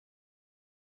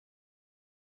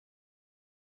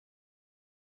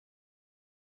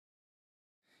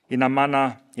I ngā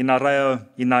mana, I ngā reo,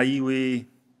 I ngā iwi,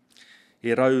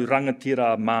 I rau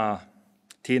rangatira mā,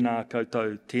 tēnā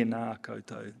koutou, tēnā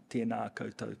koutou, tēnā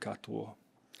koutou katoa.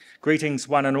 Greetings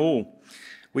one and all.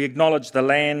 We acknowledge the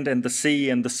land and the sea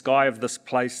and the sky of this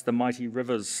place, the mighty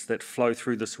rivers that flow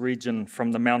through this region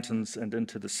from the mountains and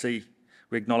into the sea.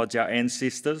 We acknowledge our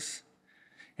ancestors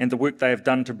and the work they have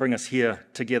done to bring us here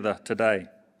together today.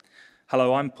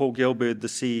 Hello, I'm Paul Gilbert, the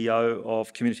CEO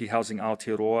of Community Housing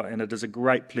Aotearoa, and it is a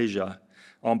great pleasure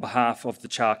on behalf of the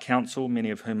Cha Council, many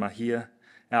of whom are here,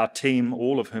 our team,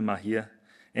 all of whom are here,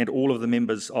 and all of the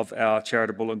members of our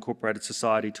Charitable Incorporated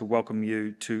Society to welcome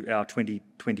you to our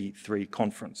 2023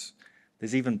 conference.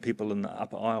 There's even people in the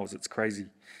upper aisles, it's crazy.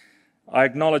 I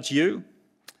acknowledge you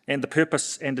and the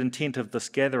purpose and intent of this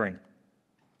gathering.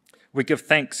 We give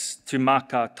thanks to Mā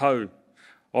Kātou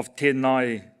of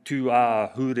Tēnai Tū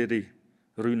Ā Huriri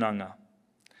Runanga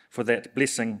for that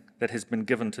blessing that has been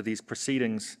given to these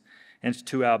proceedings and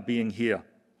to our being here.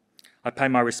 I pay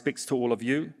my respects to all of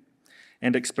you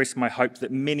and express my hope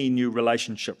that many new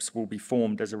relationships will be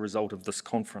formed as a result of this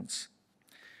conference.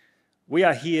 We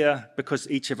are here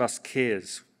because each of us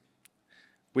cares.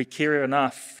 We care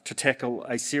enough to tackle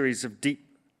a series of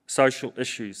deep social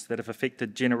issues that have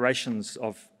affected generations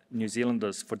of New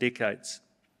Zealanders for decades.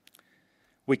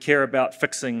 We care about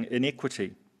fixing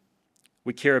inequity.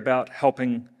 We care about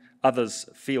helping others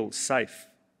feel safe.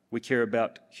 We care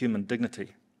about human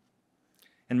dignity.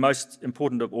 And most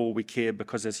important of all, we care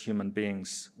because as human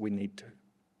beings, we need to.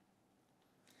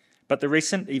 But the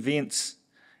recent events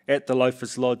at the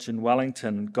Loafers Lodge in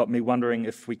Wellington got me wondering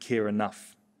if we care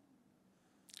enough.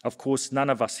 Of course,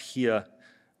 none of us here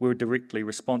were directly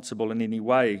responsible in any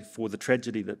way for the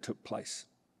tragedy that took place.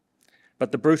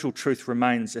 But the brutal truth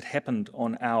remains, it happened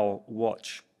on our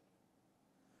watch.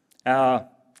 Our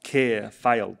care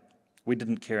failed. We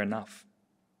didn't care enough.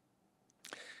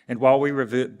 And while we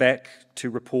revert back to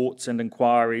reports and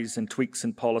inquiries and tweaks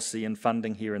in policy and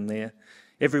funding here and there,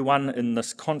 everyone in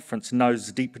this conference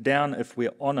knows deep down, if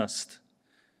we're honest,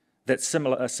 that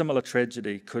a similar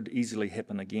tragedy could easily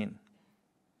happen again.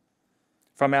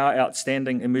 From our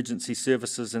outstanding emergency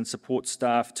services and support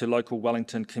staff to local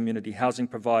Wellington community housing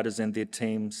providers and their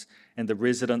teams, and the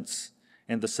residents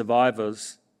and the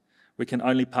survivors, we can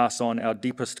only pass on our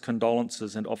deepest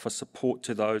condolences and offer support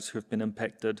to those who have been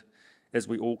impacted as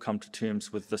we all come to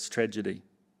terms with this tragedy.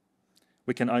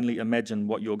 We can only imagine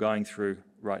what you're going through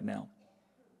right now.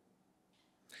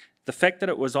 The fact that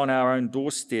it was on our own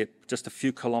doorstep, just a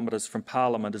few kilometres from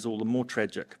Parliament, is all the more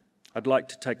tragic. I'd like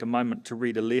to take a moment to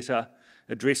read a letter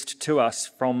addressed to us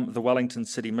from the Wellington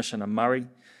City Missioner Murray.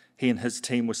 He and his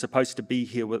team were supposed to be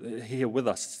here with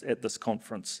us at this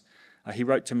conference. He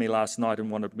wrote to me last night and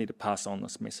wanted me to pass on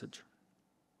this message.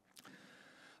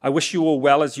 I wish you all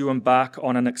well as you embark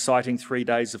on an exciting 3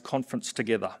 days of conference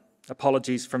together.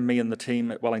 Apologies from me and the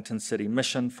team at Wellington City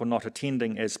Mission for not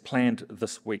attending as planned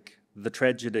this week. The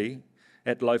tragedy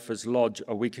at Loafers Lodge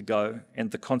a week ago and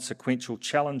the consequential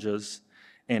challenges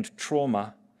and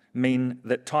trauma mean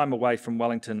that time away from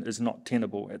Wellington is not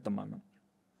tenable at the moment.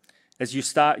 As you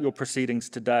start your proceedings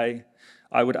today,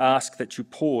 I would ask that you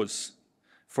pause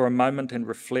for a moment and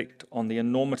reflect on the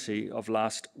enormity of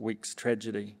last week's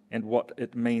tragedy and what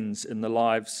it means in the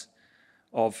lives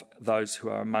of those who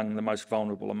are among the most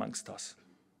vulnerable amongst us.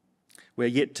 We're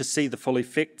yet to see the full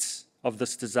effects of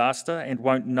this disaster and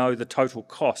won't know the total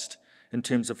cost in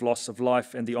terms of loss of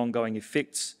life and the ongoing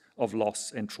effects of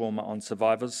loss and trauma on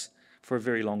survivors for a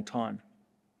very long time.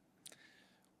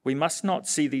 We must not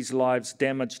see these lives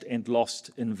damaged and lost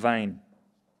in vain.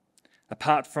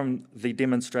 Apart from the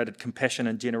demonstrated compassion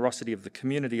and generosity of the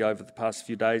community over the past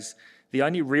few days, the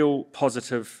only real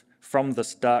positive from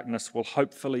this darkness will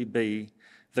hopefully be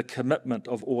the commitment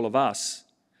of all of us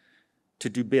to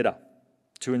do better,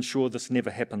 to ensure this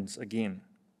never happens again.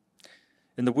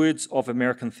 In the words of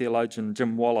American theologian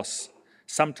Jim Wallace,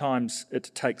 sometimes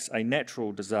it takes a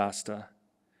natural disaster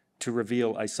to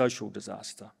reveal a social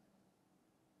disaster.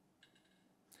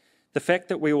 The fact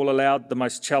that we all allowed the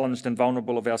most challenged and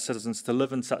vulnerable of our citizens to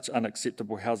live in such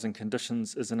unacceptable housing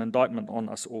conditions is an indictment on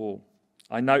us all.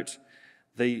 I note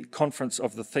the conference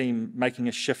of the theme, making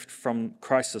a shift from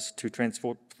crisis to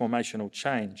transformational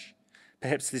change.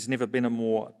 Perhaps there's never been a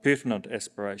more pertinent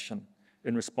aspiration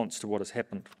in response to what has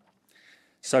happened.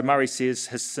 So Murray says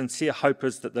his sincere hope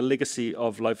is that the legacy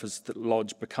of Loafers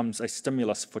Lodge becomes a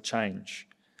stimulus for change,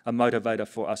 a motivator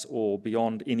for us all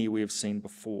beyond any we have seen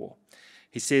before.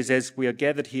 He says, as we are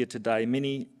gathered here today,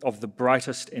 many of the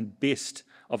brightest and best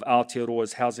of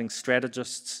Aotearoa's housing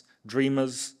strategists,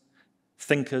 dreamers,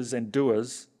 thinkers and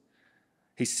doers,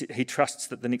 He trusts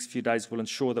that the next few days will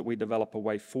ensure that we develop a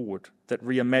way forward that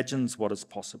reimagines what is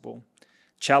possible,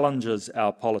 challenges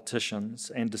our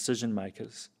politicians and decision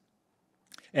makers,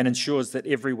 and ensures that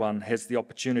everyone has the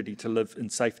opportunity to live in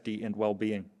safety and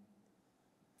well-being.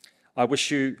 I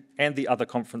wish you and the other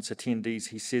conference attendees,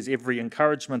 he says, every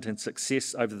encouragement and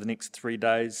success over the next 3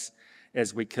 days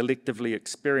as we collectively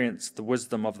experience the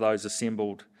wisdom of those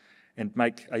assembled and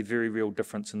make a very real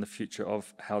difference in the future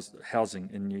of housing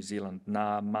in New Zealand.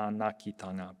 Ngā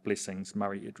mānakitanga. Blessings,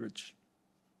 Murray Edridge.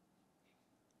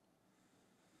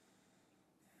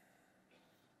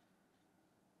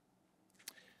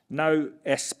 No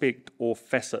aspect or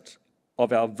facet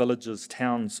of our villages,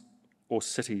 towns, or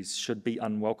cities should be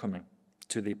unwelcoming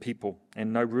to their people,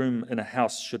 and no room in a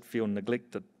house should feel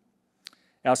neglected.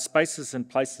 Our spaces and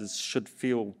places should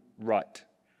feel right.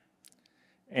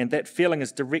 And that feeling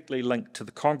is directly linked to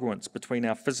the congruence between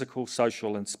our physical,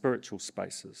 social, and spiritual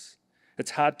spaces.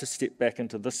 It's hard to step back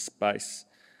into this space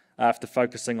after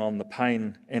focusing on the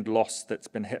pain and loss that's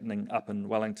been happening up in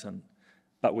Wellington,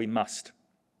 but we must.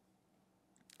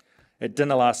 At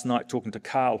dinner last night, talking to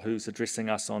Carl, who's addressing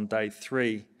us on day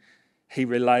 3, he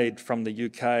relayed from the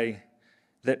UK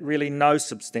that really no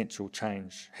substantial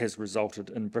change has resulted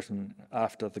in Britain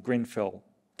after the Grenfell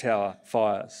Tower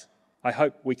fires. I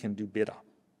hope we can do better.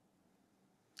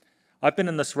 I've been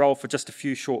in this role for just a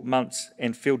few short months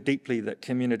and feel deeply that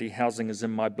community housing is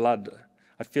in my blood.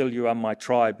 I feel you are my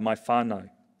tribe, my whānau.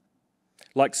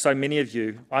 Like so many of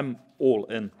you, I'm all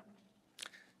in.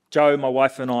 Joe, my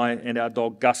wife, and I and our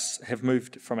dog Gus have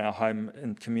moved from our home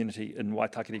and community in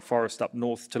Waitakere Forest up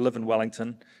north to live in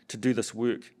Wellington to do this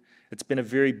work. It's been a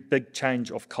very big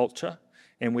change of culture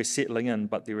and we're settling in,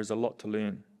 but there is a lot to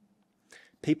learn.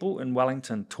 People in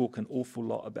Wellington talk an awful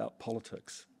lot about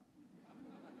politics.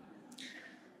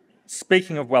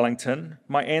 Speaking of Wellington,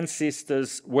 my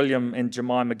ancestors, William and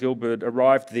Jemima Gilbert,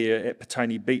 arrived there at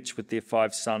Petone Beach with their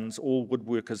 5 sons, all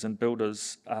woodworkers and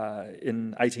builders,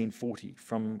 in 1840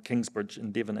 from Kingsbridge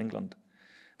in Devon, England.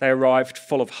 They arrived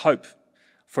full of hope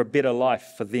for a better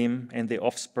life for them and their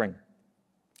offspring.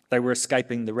 They were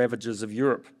escaping the ravages of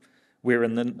Europe, where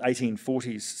in the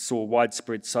 1840s saw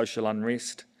widespread social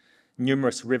unrest,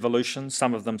 numerous revolutions,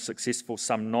 some of them successful,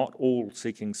 some not, all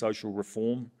seeking social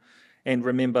reform. And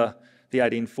remember, the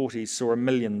 1840s saw 1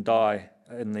 million die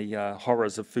in the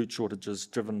horrors of food shortages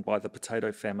driven by the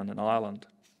potato famine in Ireland.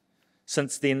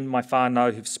 Since then, my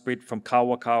whānau have spread from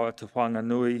Kawakawa to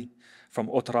Whanganui, from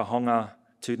Otorohanga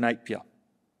to Napier.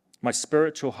 My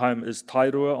spiritual home is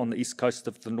Tairua on the east coast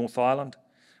of the North Island,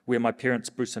 where my parents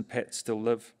Bruce and Pat still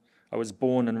live. I was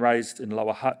born and raised in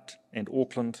Lower Hutt and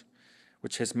Auckland,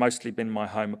 which has mostly been my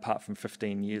home apart from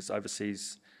 15 years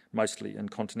overseas, mostly in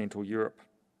continental Europe.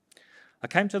 I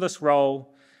came to this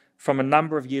role from a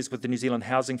number of years with the New Zealand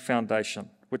Housing Foundation,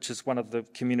 which is one of the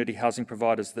community housing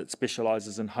providers that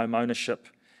specialises in home ownership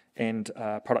and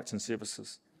products and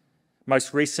services.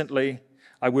 Most recently,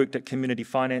 I worked at Community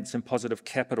Finance and Positive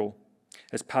Capital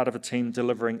as part of a team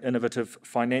delivering innovative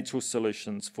financial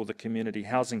solutions for the community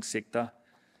housing sector,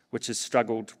 which has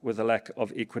struggled with a lack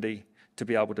of equity to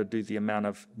be able to do the amount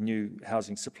of new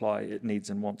housing supply it needs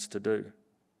and wants to do.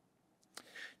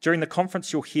 During the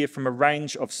conference, you'll hear from a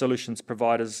range of solutions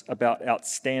providers about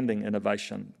outstanding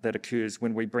innovation that occurs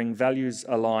when we bring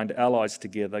values-aligned allies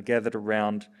together, gathered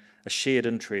around a shared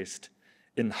interest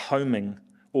in homing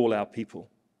all our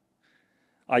people.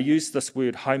 I use this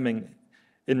word homing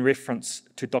in reference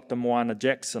to Dr. Moana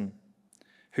Jackson,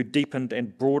 who deepened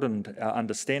and broadened our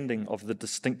understanding of the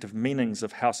distinctive meanings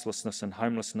of houselessness and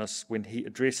homelessness when he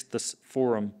addressed this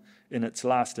forum in its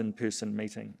last in-person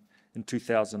meeting in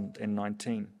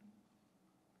 2019.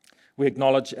 We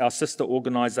acknowledge our sister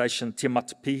organisation Te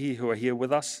Matapihi who are here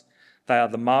with us. They are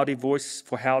the Māori voice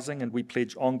for housing, and we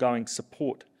pledge ongoing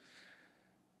support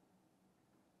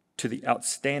to the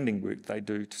outstanding work they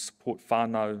do to support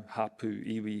whānau, hapu,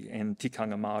 iwi and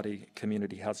tikanga Māori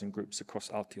community housing groups across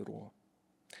Aotearoa.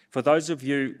 For those of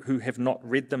you who have not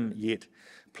read them yet,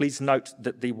 please note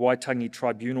that the Waitangi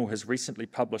Tribunal has recently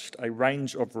published a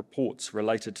range of reports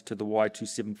related to the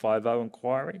Y2750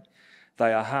 inquiry.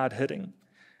 They are hard-hitting,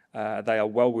 they are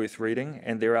well worth reading,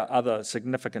 and there are other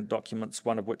significant documents,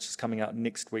 one of which is coming out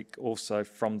next week also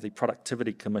from the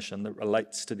Productivity Commission that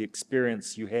relates to the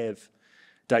experience you have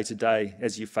day to day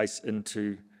as you face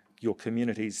into your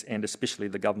communities and especially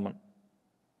the government.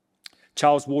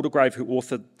 Charles Waldegrave, who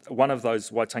authored one of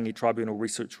those Waitangi Tribunal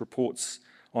research reports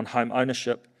on home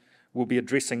ownership, will be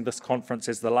addressing this conference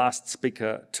as the last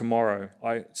speaker tomorrow.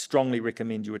 I strongly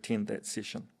recommend you attend that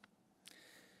session.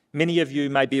 Many of you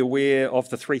may be aware of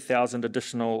the 3,000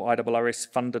 additional IRRS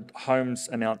funded homes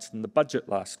announced in the budget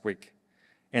last week.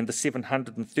 and the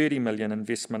 $730 million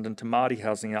investment into Māori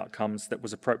housing outcomes that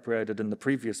was appropriated in the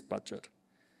previous budget.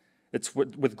 It's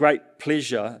with great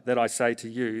pleasure that I say to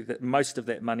you that most of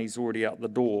that money's already out the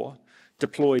door,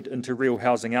 deployed into real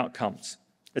housing outcomes.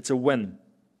 It's a win.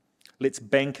 Let's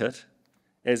bank it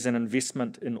as an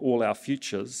investment in all our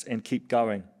futures and keep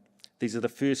going. These are the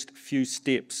first few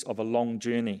steps of a long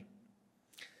journey.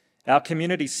 Our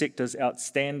community sector's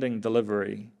outstanding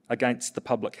delivery against the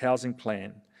public housing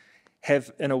plan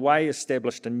have, in a way,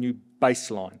 established a new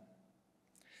baseline.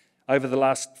 Over the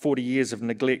last 40 years of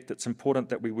neglect, it's important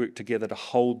that we work together to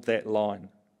hold that line.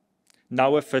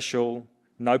 No official,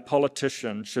 no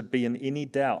politician should be in any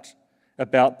doubt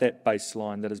about that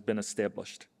baseline that has been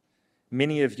established.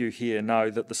 Many of you here know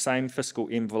that the same fiscal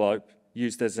envelope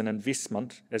used as an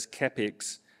investment, as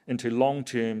CapEx, into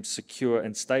long-term, secure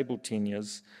and stable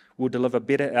tenures will deliver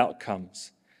better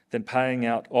outcomes than paying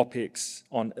out OPEX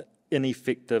on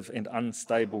ineffective and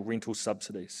unstable rental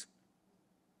subsidies.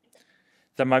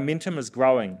 The momentum is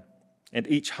growing, and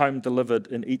each home delivered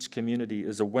in each community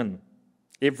is a win.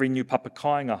 Every new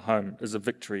Papakāinga home is a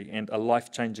victory and a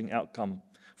life-changing outcome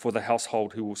for the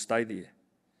household who will stay there.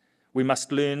 We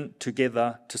must learn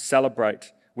together to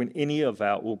celebrate when any of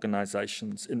our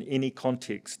organisations, in any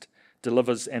context,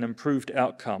 delivers an improved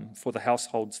outcome for the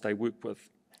households they work with.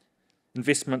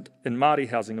 Investment in Māori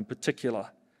housing in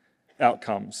particular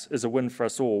outcomes is a win for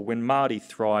us all. When Māori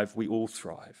thrive, we all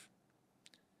thrive.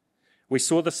 We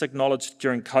saw this acknowledged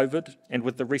during COVID and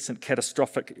with the recent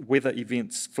catastrophic weather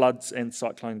events, floods and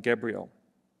Cyclone Gabrielle.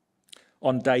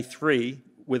 On day 3,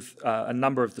 with a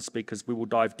number of the speakers, we will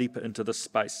dive deeper into this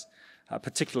space,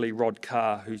 particularly Rod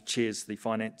Carr, who chairs the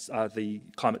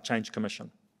Climate Change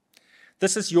Commission.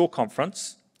 This is your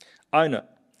conference. Own it.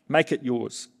 Make it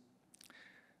yours.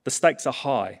 The stakes are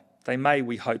high. They may,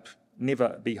 we hope,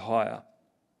 never be higher.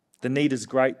 The need is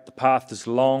great. The path is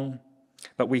long.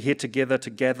 But we're here together to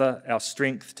gather our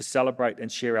strength, to celebrate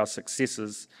and share our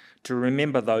successes, to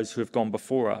remember those who have gone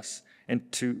before us,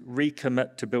 and to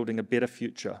recommit to building a better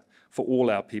future for all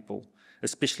our people,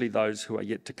 especially those who are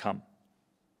yet to come.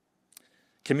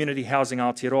 Community Housing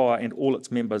Aotearoa and all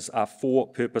its members are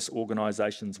for-purpose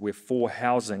organisations. We're for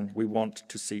housing. We want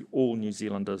to see all New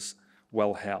Zealanders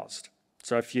well housed.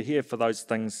 So if you're here for those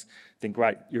things, then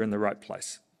great, you're in the right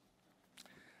place.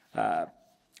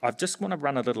 I just want to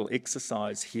run a little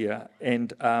exercise here,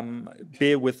 and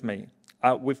bear with me.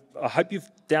 I hope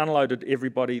you've downloaded,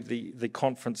 everybody, the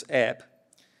conference app.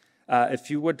 If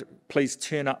you would please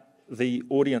turn up the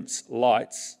audience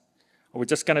lights. We're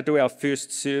just going to do our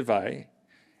first survey,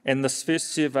 and this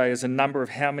first survey is a number of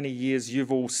how many years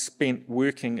you've all spent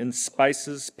working in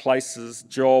spaces, places,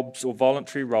 jobs or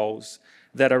voluntary roles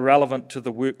that are relevant to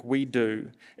the work we do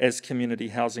as community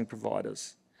housing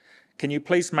providers. Can you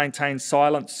please maintain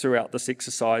silence throughout this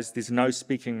exercise? There's no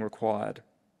speaking required.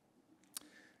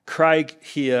 Craig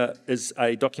here is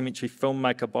a documentary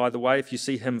filmmaker, by the way. If you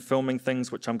see him filming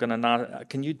things, which I'm going to...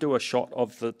 Can you do a shot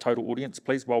of the total audience,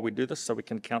 please, while we do this so we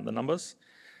can count the numbers?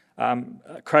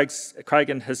 Craig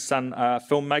and his son are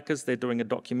filmmakers. They're doing a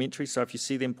documentary, so if you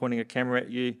see them pointing a camera at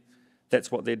you,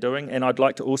 that's what they're doing. And I'd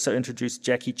like to also introduce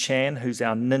Jackie Chan, who's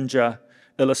our ninja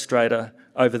illustrator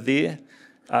over there.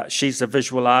 She's a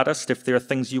visual artist. If there are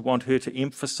things you want her to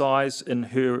emphasise in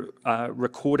her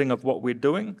recording of what we're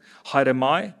doing, haere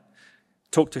mai,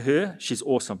 talk to her. She's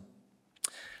awesome.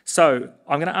 So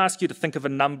I'm going to ask you to think of a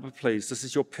number, please. This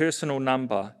is your personal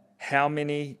number. How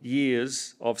many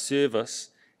years of service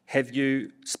have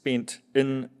you spent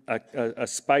in a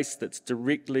space that's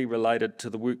directly related to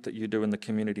the work that you do in the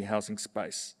community housing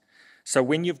space? So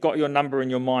when you've got your number in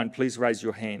your mind, please raise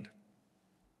your hand.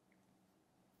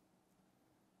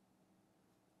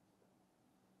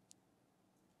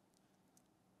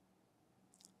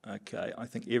 Okay, I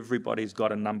think everybody's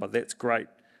got a number. That's great.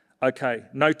 Okay,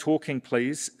 no talking,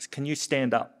 please. Can you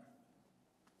stand up?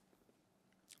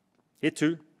 Here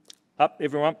too. Up,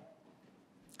 everyone.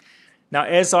 Now,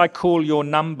 as I call your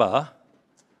number,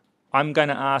 I'm going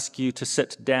to ask you to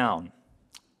sit down.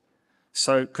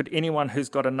 So could anyone who's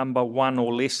got a number 1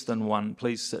 or less than 1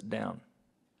 please sit down?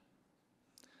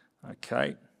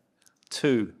 Okay.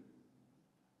 2.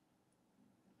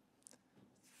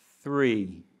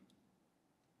 3.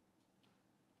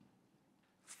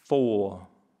 4.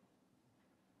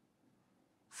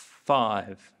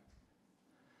 5.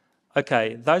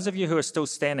 Okay, those of you who are still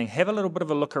standing, have a little bit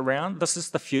of a look around. This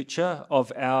is the future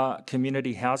of our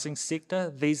community housing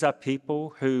sector. These are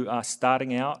people who are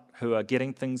starting out, who are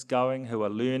getting things going, who are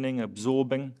learning,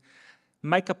 absorbing.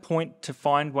 Make a point to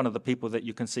find one of the people that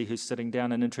you can see who's sitting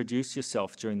down and introduce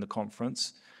yourself during the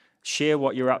conference. Share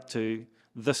what you're up to.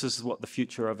 this is what the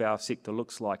future of our sector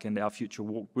looks like and our future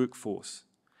workforce.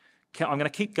 I'm going to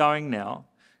keep going now.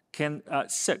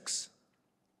 6,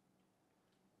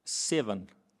 7,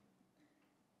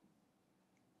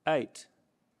 8,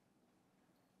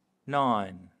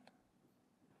 9,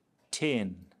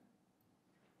 10,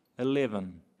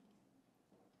 11,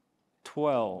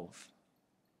 12,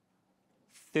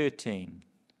 13,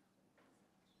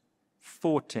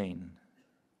 14,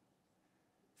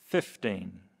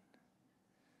 15,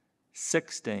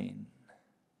 16,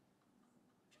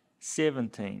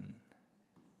 17,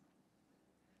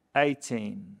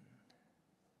 18,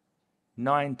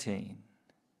 19,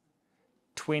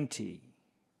 20.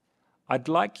 I'd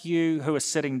like you who are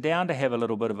sitting down to have a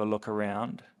little bit of a look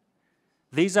around.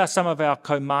 These are some of our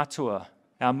kaumatua,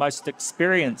 our most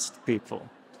experienced people.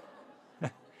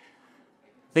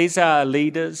 These are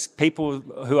leaders, people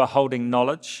who are holding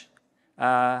knowledge.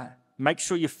 Make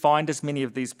sure you find as many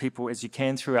of these people as you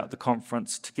can throughout the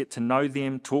conference to get to know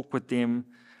them, talk with them,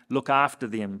 look after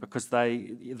them, because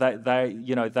they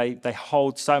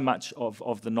hold so much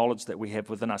of the knowledge that we have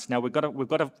within us. Now we've got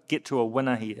to get to a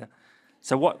winner here.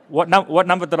 So what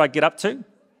number did I get up to?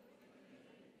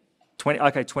 20.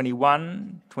 Okay,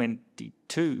 21,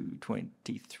 22,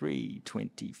 23,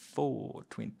 24,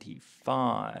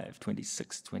 25,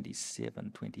 26,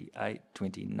 27, 28,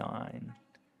 29.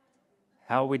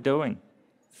 How are we doing?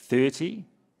 30,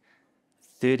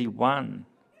 31,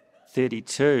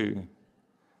 32.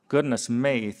 Goodness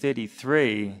me,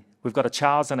 33. We've got a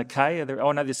Charles and a Kay.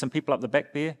 Oh no, there's some people up the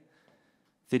back there.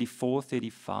 34,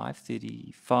 35,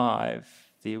 35.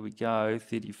 There we go,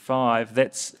 35.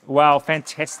 That's, wow,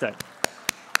 fantastic.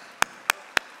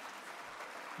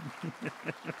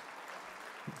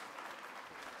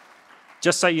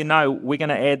 Just so you know, we're going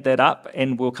to add that up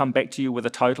and we'll come back to you with a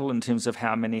total in terms of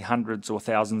how many hundreds or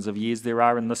thousands of years there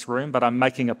are in this room, but I'm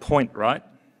making a point, right?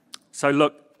 So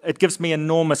look, it gives me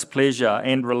enormous pleasure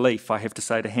and relief, I have to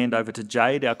say, to hand over to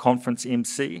Jade, our conference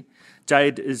MC.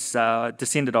 Jade is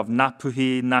descended of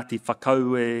Ngāpuhi, Ngāti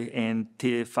Whakaue and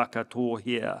Te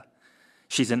Whakatōhea.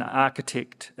 She's an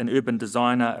architect, an urban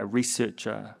designer, a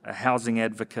researcher, a housing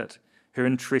advocate. Her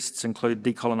interests include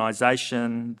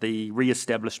decolonisation, the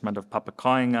re-establishment of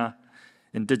papakainga,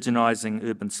 indigenising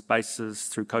urban spaces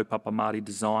through kaupapa Māori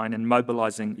design, and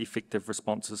mobilising effective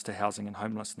responses to housing and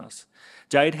homelessness.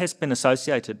 Jade has been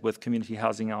associated with Community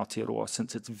Housing Aotearoa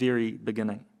since its very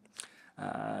beginning.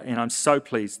 And I'm so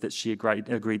pleased that she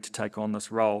agreed to take on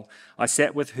this role. I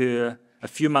sat with her a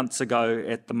few months ago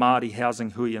at the Māori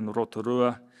Housing Hui in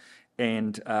Rotorua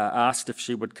and asked if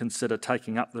she would consider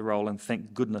taking up the role, and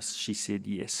thank goodness she said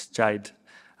yes. Jade,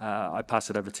 I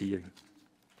pass it over to you.